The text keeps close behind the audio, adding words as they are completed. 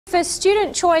For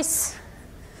student choice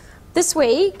this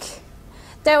week,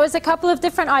 there was a couple of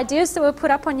different ideas that were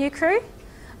put up on UCrew.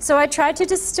 So I tried to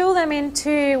distill them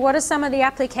into what are some of the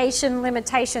application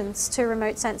limitations to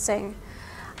remote sensing.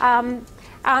 I'm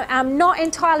not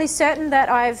entirely certain that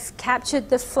I've captured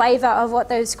the flavour of what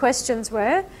those questions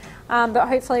were, but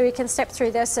hopefully we can step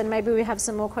through this and maybe we have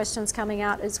some more questions coming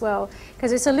out as well,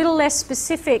 because it's a little less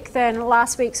specific than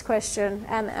last week's question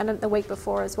and the week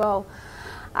before as well.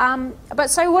 But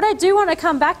so what I do want to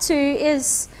come back to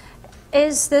is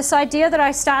this idea that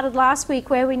I started last week,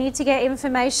 where we need to get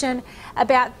information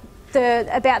about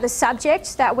the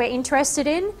subject that we're interested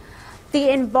in,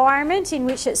 the environment in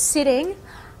which it's sitting,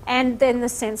 and then the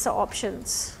sensor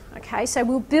options. Okay, so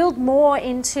we'll build more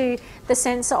into the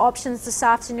sensor options this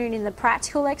afternoon in the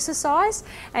practical exercise,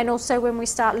 and also when we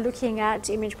start looking at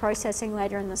image processing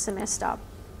later in the semester.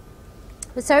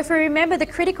 So if we remember, the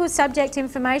critical subject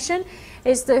information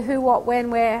is the who, what,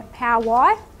 when, where, how,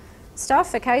 why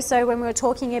stuff. Okay, so when we were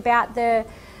talking about the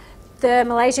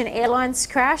Malaysian Airlines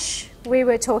crash, we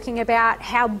were talking about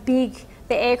how big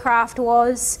the aircraft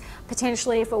was,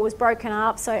 potentially if it was broken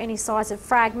up, so any size of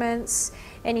fragments,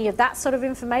 any of that sort of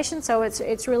information. So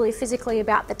it's really physically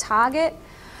about the target.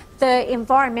 The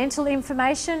environmental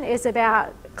information is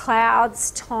about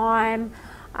clouds, time,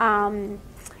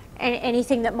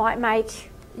 anything that might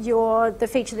make the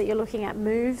feature that you're looking at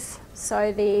move.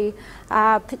 So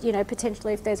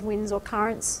potentially if there's winds or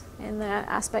currents in the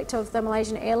aspect of the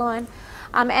Malaysian airline.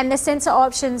 And the sensor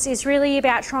options is really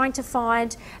about trying to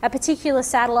find a particular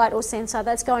satellite or sensor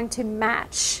that's going to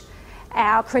match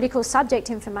our critical subject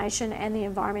information and the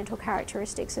environmental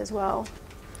characteristics as well.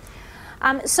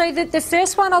 So the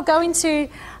first one I'll go into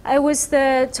was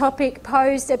the topic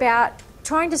posed about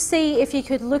trying to see if you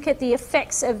could look at the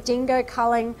effects of dingo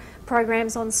culling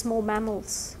programs on small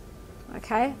mammals.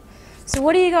 Okay, so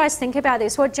what do you guys think about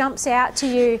this? What jumps out to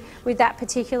you with that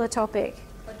particular topic?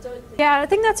 Yeah, I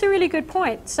think that's a really good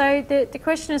point. So the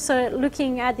question is sort of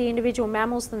looking at the individual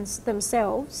mammals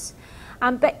themselves,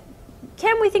 but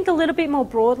can we think a little bit more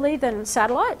broadly than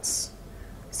satellites?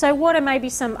 So what are maybe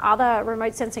some other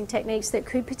remote sensing techniques that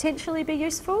could potentially be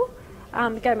useful?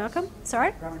 Go Malcolm,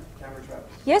 sorry. Camera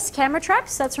traps. Yes, camera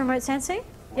traps, that's remote sensing.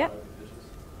 Yep.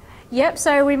 Yep,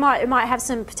 so we might have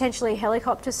some potentially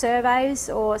helicopter surveys,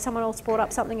 or someone else brought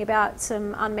up something about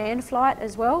some unmanned flight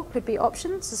as well, could be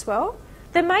options as well.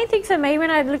 The main thing for me when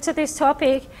I looked at this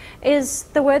topic is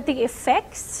the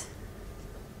effects.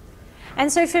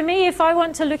 And so for me, if I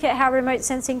want to look at how remote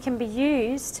sensing can be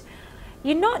used,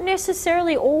 you're not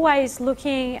necessarily always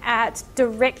looking at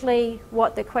directly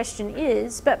what the question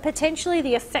is, but potentially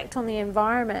the effect on the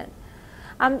environment.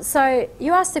 So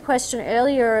you asked the question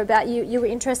earlier about you were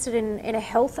interested in a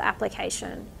health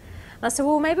application. And I said,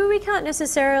 well, maybe we can't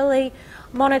necessarily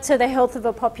monitor the health of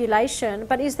a population,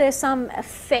 but is there some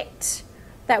effect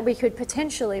that we could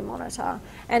potentially monitor?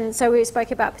 And so we spoke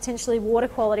about potentially water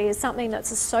quality as something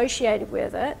that's associated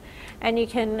with it, and you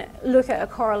can look at a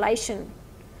correlation.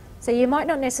 So you might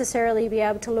not necessarily be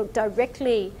able to look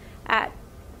directly at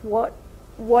what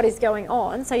is going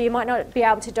on, so you might not be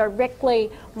able to directly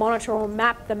monitor or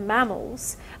map the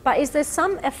mammals, but is there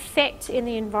some effect in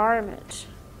the environment?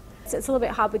 So it's a little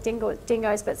bit hard with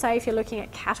dingoes, but say if you're looking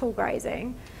at cattle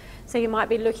grazing, so you might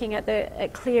be looking at the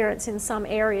clearance in some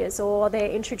areas, or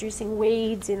they're introducing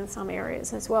weeds in some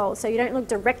areas as well. So you don't look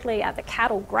directly at the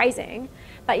cattle grazing,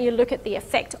 but you look at the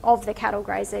effect of the cattle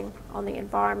grazing on the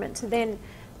environment to then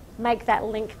make that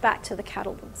link back to the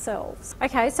cattle themselves.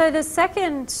 Okay, so the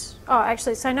second,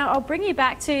 so now I'll bring you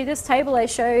back to this table I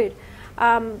showed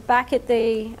back at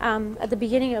the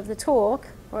beginning of the talk,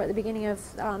 or at the beginning of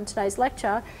today's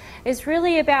lecture, is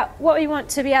really about what we want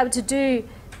to be able to do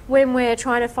when we're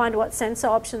trying to find what sensor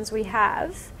options we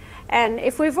have. And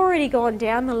if we've already gone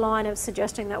down the line of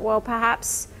suggesting that, well,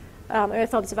 perhaps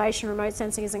Earth observation remote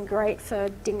sensing isn't great for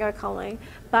dingo culling,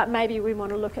 but maybe we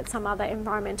want to look at some other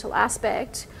environmental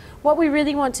aspect, what we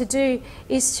really want to do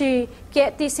is to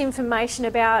get this information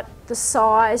about the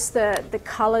size, the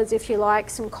colours, if you like,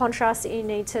 some contrast that you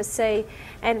need to see,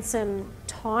 and some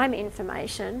time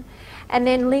information, and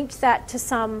then link that to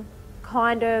some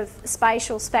kind of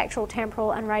spatial, spectral,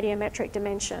 temporal and radiometric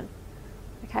dimension.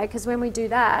 Okay, because when we do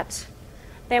that,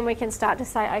 then we can start to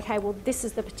say, okay, well, this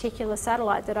is the particular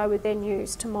satellite that I would then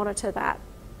use to monitor that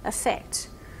effect.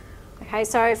 Okay,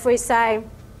 so if we say,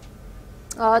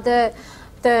 oh,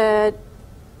 the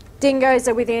dingoes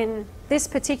are within this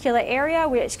particular area,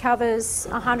 which covers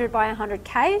 100 by 100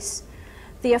 Ks,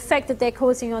 the effect that they're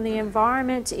causing on the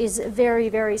environment is very,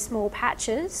 very small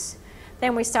patches.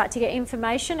 Then we start to get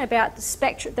information about the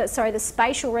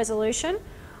spatial resolution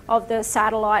of the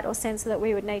satellite or sensor that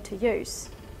we would need to use.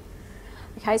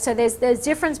 Okay, so there's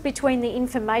difference between the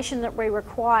information that we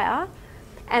require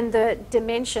and the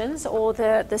dimensions or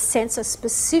the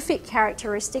sensor-specific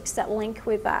characteristics that link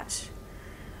with that.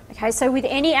 Okay, so with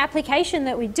any application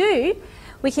that we do,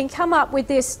 we can come up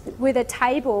with a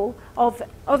table of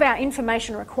our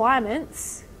information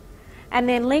requirements and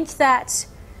then link that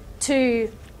to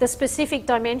the specific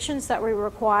dimensions that we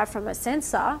require from a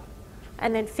sensor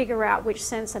and then figure out which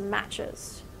sensor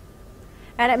matches.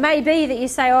 And it may be that you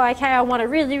say, oh, okay, I want a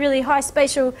really, really high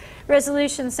spatial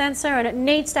resolution sensor and it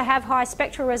needs to have high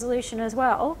spectral resolution as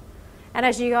well. And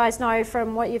as you guys know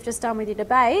from what you've just done with your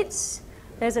debates,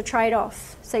 there's a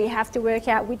trade-off. So you have to work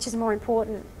out which is more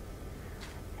important.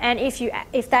 And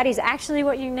if that is actually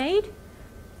what you need,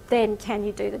 then can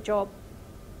you do the job?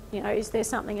 You know, is there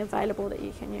something available that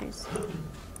you can use?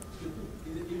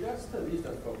 You guys studies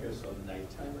that focus on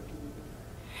nighttime?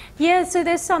 Yeah, so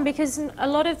there's some, because a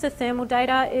lot of the thermal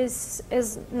data is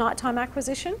nighttime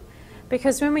acquisition.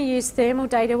 Because when we use thermal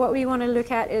data, what we want to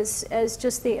look at is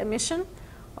just the emission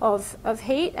of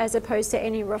heat as opposed to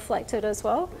any reflected as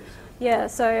well. Yeah,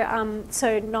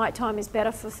 so nighttime is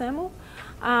better for thermal.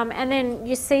 And then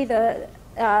you see the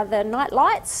night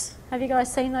lights. Have you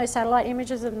guys seen those satellite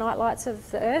images of night lights of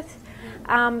the Earth?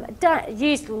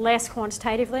 Used less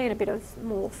quantitatively and a bit of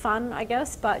more fun, I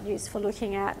guess, but used for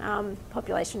looking at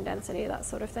population density, that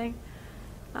sort of thing.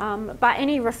 But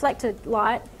any reflected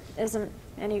light isn't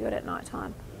any good at night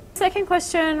time. Second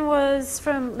question was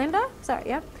from Linda. Sorry,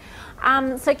 yeah.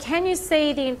 So can you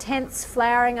see the intense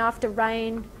flowering after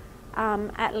rain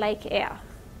at Lake Eyre?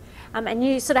 And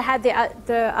you sort of had the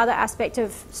other aspect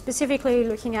of specifically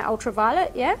looking at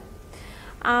ultraviolet, yeah?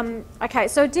 Okay,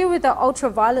 so deal with the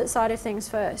ultraviolet side of things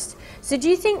first. So do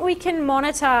you think we can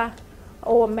monitor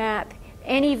or map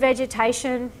any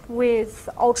vegetation with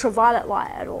ultraviolet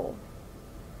light at all?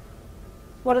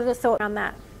 What are the thoughts around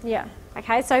that? Yeah.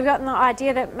 Okay, so we've gotten the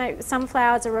idea that maybe some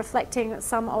flowers are reflecting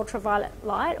some ultraviolet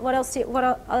light. What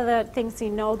other things do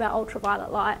you know about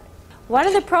ultraviolet light? One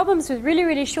of the problems with really,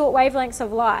 really short wavelengths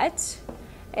of light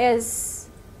is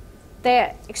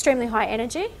they're extremely high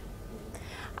energy.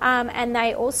 And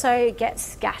they also get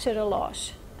scattered a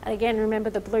lot. And again, remember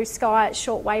the blue sky, it's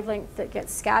short wavelength that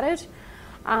gets scattered.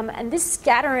 And this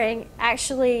scattering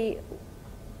actually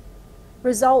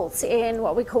results in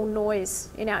what we call noise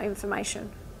in our information.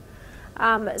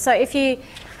 So if you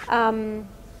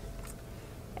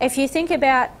think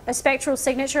about a spectral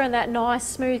signature and that nice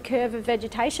smooth curve of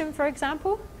vegetation, for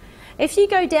example, if you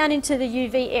go down into the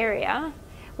UV area,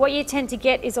 what you tend to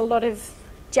get is a lot of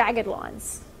jagged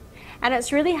lines. And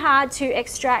it's really hard to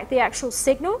extract the actual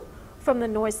signal from the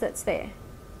noise that's there.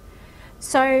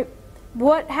 So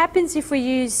what happens if we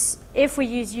use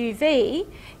UV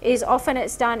is often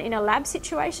it's done in a lab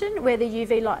situation where the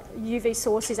UV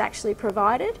source is actually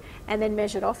provided and then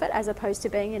measured off it, as opposed to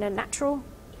being in a natural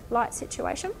light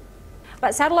situation.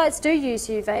 But satellites do use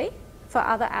UV for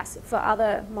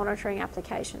other monitoring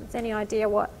applications. Any idea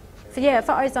what?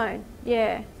 For ozone.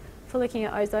 Yeah, for looking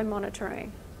at ozone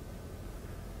monitoring.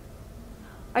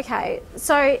 Okay,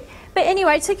 so, but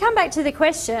anyway, to come back to the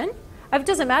question, it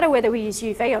doesn't matter whether we use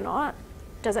UV or not.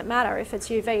 It doesn't matter if it's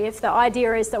UV, if the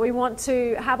idea is that we want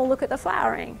to have a look at the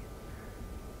flowering.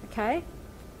 Okay?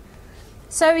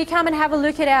 So we come and have a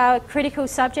look at our critical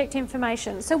subject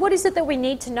information. So what is it that we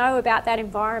need to know about that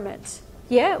environment?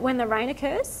 Yeah, when the rain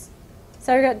occurs.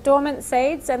 So we've got dormant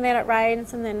seeds, and then it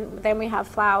rains, and then we have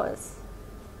flowers.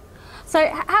 So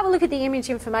have a look at the image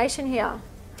information here.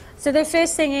 So the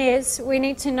first thing is we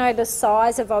need to know the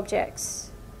size of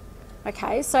objects.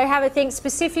 Okay, so have a think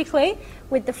specifically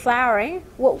with the flowering.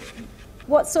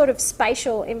 What sort of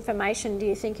spatial information do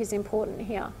you think is important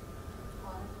here?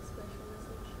 High spatial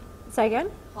resolution. Say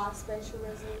again? High spatial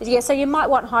resolution. Yeah, so you might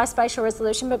want high spatial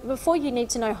resolution, but before you need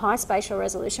to know high spatial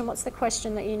resolution, what's the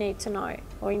question that you need to know,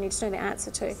 or you need to know the answer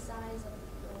to? The size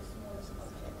of the smallest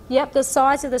object. Yep, the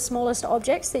size of the smallest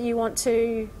objects that you want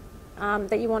to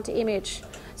image.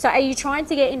 So are you trying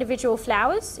to get individual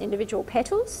flowers, individual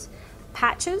petals,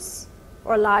 patches,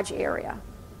 or a large area?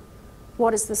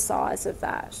 What is the size of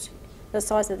that? The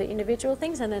size of the individual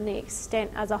things and then the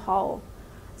extent as a whole.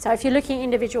 So if you're looking at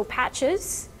individual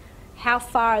patches, how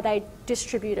far are they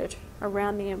distributed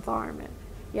around the environment?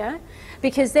 Yeah?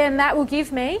 Because then that will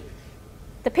give me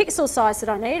the pixel size that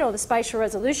I need, or the spatial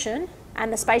resolution,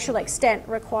 and the spatial extent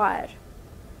required.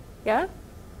 Yeah?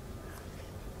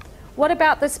 What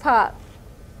about this part?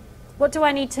 What do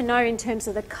I need to know in terms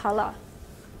of the colour?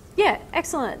 Yeah,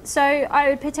 excellent. So I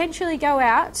would potentially go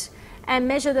out and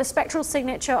measure the spectral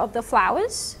signature of the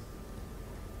flowers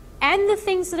and the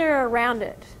things that are around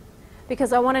it.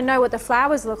 because I want to know what the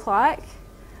flowers look like,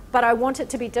 but I want it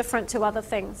to be different to other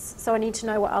things. So I need to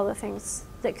know what other things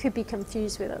that could be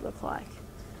confused with it look like.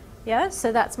 Yeah,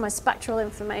 so that's my spectral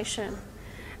information.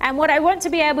 And what I want to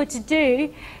be able to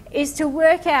do is to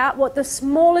work out what the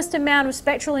smallest amount of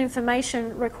spectral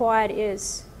information required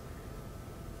is.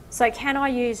 So can I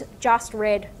use just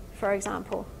red, for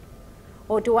example?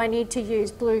 Or do I need to use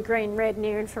blue, green, red,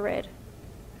 near infrared?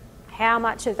 How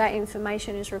much of that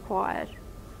information is required?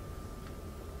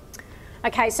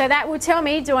 Okay, so that will tell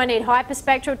me, do I need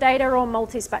hyperspectral data or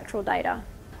multispectral data?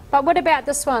 But what about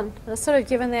this one? It's sort of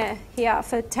given there here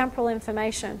for temporal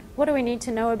information. What do we need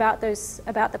to know about those,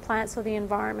 about the plants or the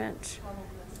environment?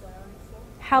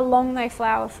 How long they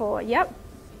flower for? Yep.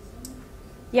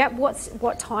 Yep.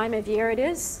 What time of year it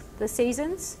is? The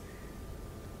seasons.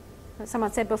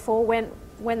 Someone said before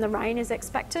when the rain is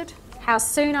expected. How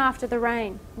soon after the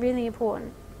rain? Really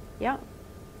important. Yep.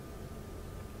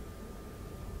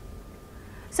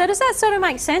 So does that sort of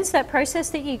make sense, that process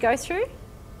that you go through?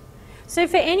 So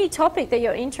for any topic that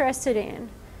you're interested in,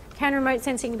 can remote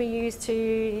sensing be used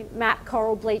to map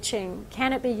coral bleaching?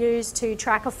 Can it be used to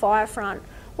track a fire front?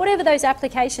 Whatever those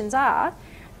applications are,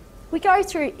 we go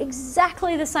through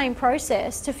exactly the same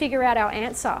process to figure out our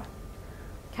answer.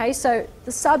 Okay, so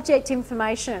the subject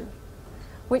information,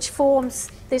 which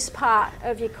forms this part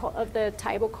of the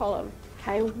table column.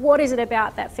 Okay, what is it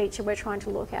about that feature we're trying to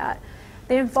look at?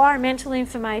 The environmental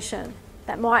information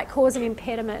that might cause an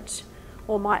impediment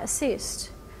or might assist,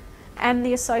 and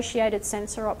the associated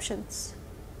sensor options.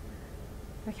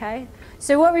 Okay,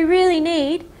 so what we really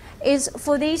need is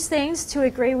for these things to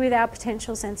agree with our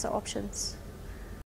potential sensor options.